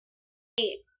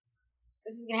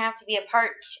This is going to have to be a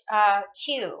part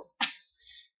 2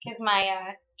 because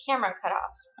my camera cut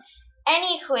off.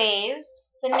 Anyways,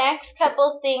 the next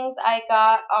couple things I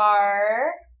got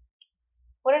are,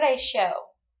 what did I show?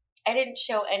 I didn't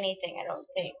show anything, I don't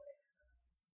think.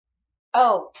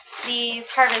 Oh, these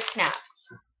harvest snaps,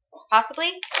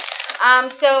 possibly.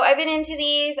 So I've been into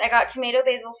these. I got tomato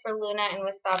basil for Luna and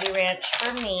wasabi ranch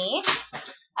for me.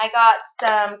 I got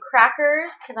some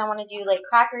crackers because I want to do like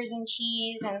crackers and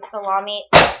cheese and salami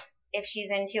if she's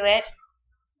into it.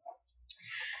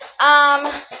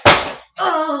 Oh.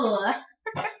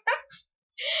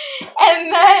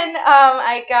 And then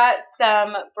I got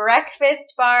some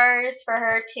breakfast bars for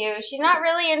her too. She's not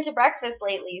really into breakfast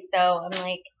lately, so I'm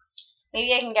like,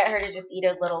 maybe I can get her to just eat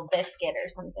a little biscuit or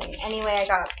something. Anyway, I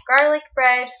got garlic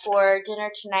bread for dinner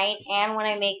tonight, and when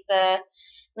I make the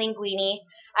linguine,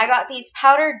 I got these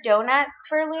powdered donuts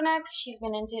for Luna because she's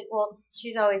been into, well,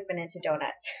 she's always been into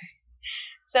donuts.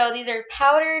 So these are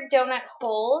powdered donut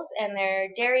holes, and they're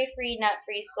dairy-free,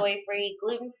 nut-free, soy-free,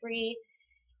 gluten-free,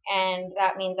 and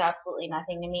that means absolutely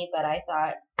nothing to me, but I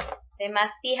thought they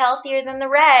must be healthier than the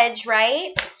reg,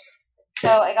 right? So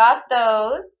I got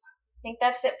those. I think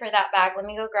that's it for that bag. Let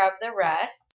me go grab the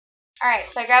rest. Alright,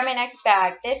 so I grabbed my next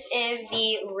bag. This is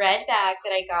the red bag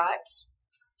that I got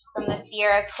from the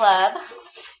Sierra Club,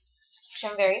 which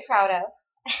I'm very proud of.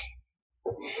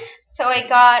 So I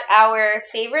got our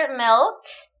favorite milk.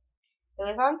 It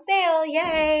was on sale,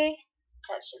 yay!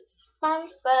 That shit's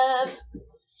expensive.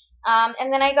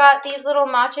 And then I got these little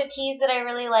matcha teas that I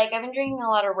really like. I've been drinking a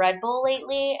lot of Red Bull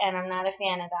lately, and I'm not a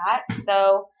fan of that.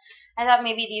 So I thought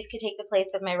maybe these could take the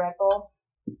place of my Red Bull.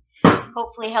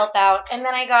 Hopefully help out. And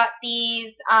then I got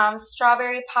these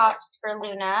strawberry pops for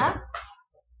Luna.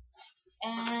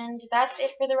 And that's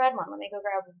it for the red one. Let me go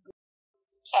grab them.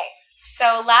 Okay,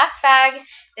 so last bag.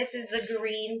 This is the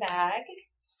green bag.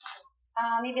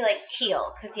 Maybe like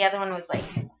teal, because the other one was like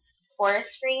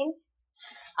forest green.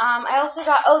 I also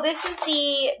got, oh, this is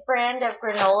the brand of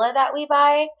granola that we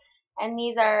buy, and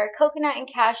these are coconut and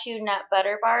cashew nut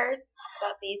butter bars. I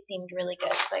thought these seemed really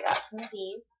good, so I got some of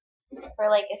these for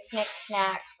like a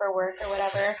snack for work or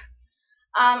whatever.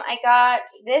 I got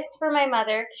this for my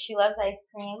mother because she loves ice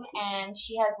cream, and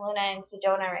she has Luna and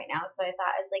Sedona right now, so I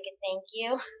thought as like a thank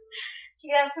you, she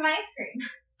could have some ice cream.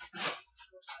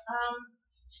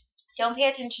 Don't pay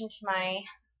attention to my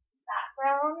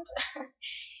background.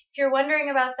 If you're wondering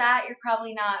about that, you're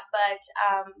probably not, but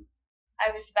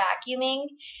I was vacuuming,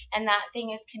 and that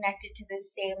thing is connected to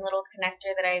this same little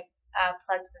connector that I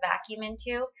plugged the vacuum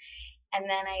into, and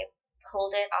then I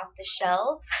pulled it off the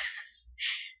shelf.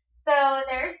 So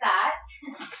there's that.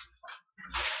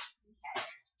 Okay.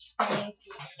 I need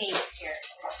some space here.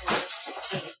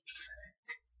 Space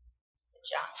for the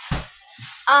junk.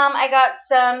 I got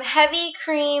some heavy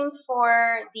cream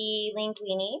for the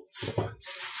linguine.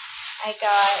 I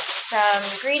got some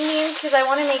green beans because I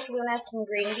want to make Luna some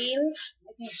green beans.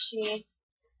 I think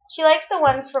she likes the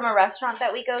ones from a restaurant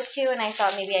that we go to, and I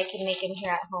thought maybe I could make them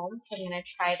here at home, so I'm going to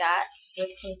try that with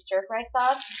some stir-fry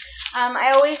sauce.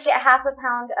 I always get half a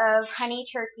pound of honey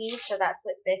turkey, so that's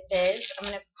what this is. I'm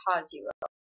going to pause you real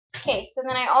quick. Okay, so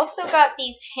then I also got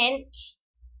these hint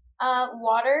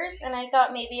waters, and I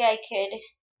thought maybe I could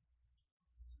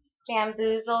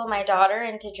bamboozle my daughter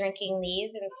into drinking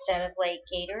these instead of like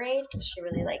Gatorade, because she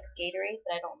really likes Gatorade,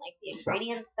 but I don't like the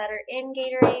ingredients that are in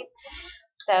Gatorade.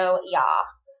 So yeah,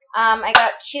 I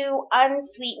got 2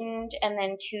 unsweetened, and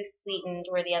then 2 sweetened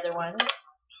were the other ones.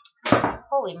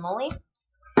 Holy moly.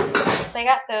 So I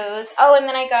got those. Oh, and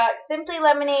then I got Simply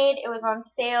Lemonade. It was on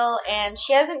sale, and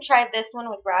she hasn't tried this one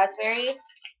with raspberry,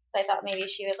 so I thought maybe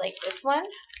she would like this one.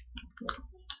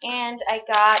 And I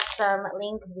got some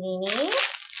linguine.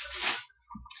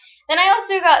 Then I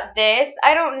also got this.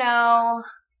 I don't know.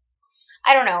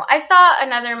 I saw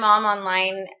another mom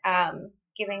online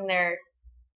giving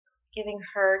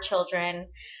her children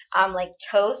like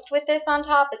toast with this on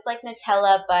top. It's like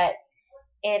Nutella, but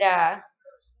it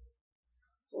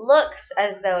looks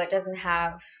as though it doesn't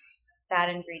have bad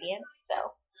ingredients.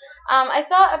 So I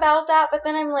thought about that, but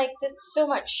then I'm like, that's so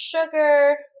much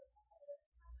sugar.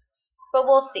 But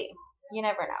we'll see. You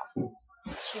never know.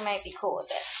 She might be cool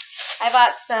with it. I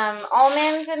bought some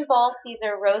almonds in bulk. These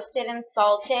are roasted and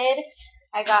salted.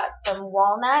 I got some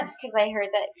walnuts because I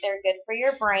heard that they're good for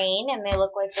your brain, and they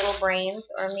look like little brains,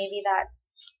 or maybe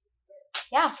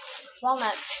yeah, it's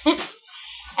walnuts.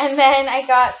 And then I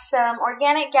got some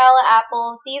organic Gala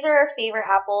apples. These are our favorite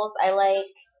apples. I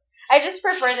just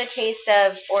prefer the taste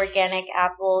of organic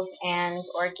apples and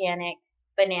organic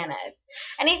bananas.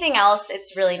 Anything else,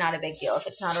 it's really not a big deal if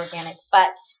it's not organic,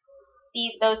 but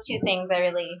those 2 things I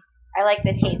really I like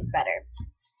the taste better.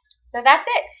 So that's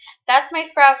it. That's my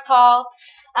Sprouts haul.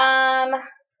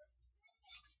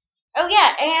 Oh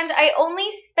yeah, and I only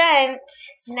spent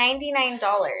 $99,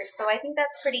 so I think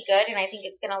that's pretty good, and I think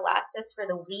it's going to last us for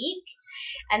the week.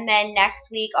 And then next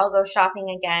week I'll go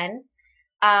shopping again.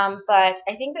 But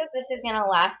I think that this is going to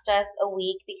last us a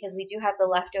week because we do have the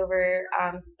leftover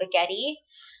spaghetti.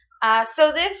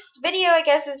 So this video, I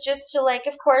guess, is just to, like,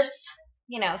 of course,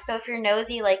 you know, so if you're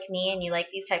nosy like me and you like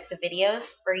these types of videos,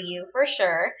 for you, for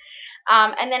sure.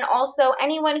 And then also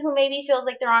anyone who maybe feels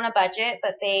like they're on a budget,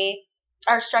 but they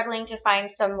are struggling to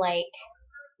find some, like,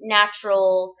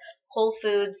 natural whole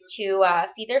foods to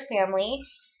feed their family.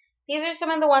 These are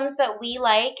some of the ones that we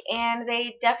like, and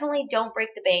they definitely don't break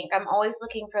the bank. I'm always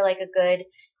looking for, like, a good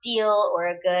deal or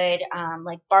a good,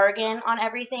 like, bargain on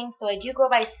everything. So I do go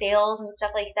by sales and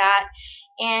stuff like that.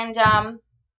 And,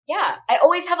 yeah, I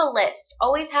always have a list.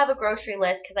 Always have a grocery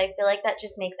list because I feel like that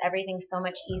just makes everything so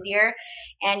much easier.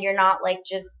 And you're not, like,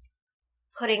 just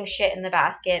putting shit in the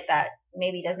basket that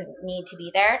maybe doesn't need to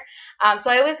be there. So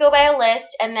I always go by a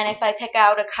list, and then if I pick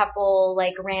out a couple,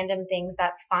 like, random things,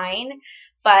 that's fine.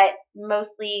 But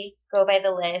mostly go by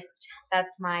the list.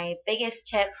 That's my biggest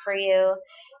tip for you.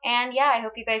 And yeah, I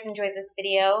hope you guys enjoyed this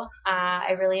video.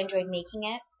 I really enjoyed making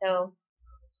it. So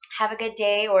have a good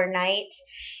day or night,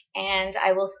 and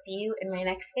I will see you in my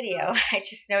next video. I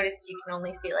just noticed you can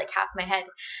only see, like, half my head.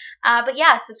 But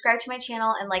yeah, subscribe to my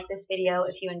channel and like this video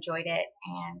if you enjoyed it,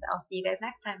 and I'll see you guys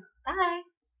next time. Bye!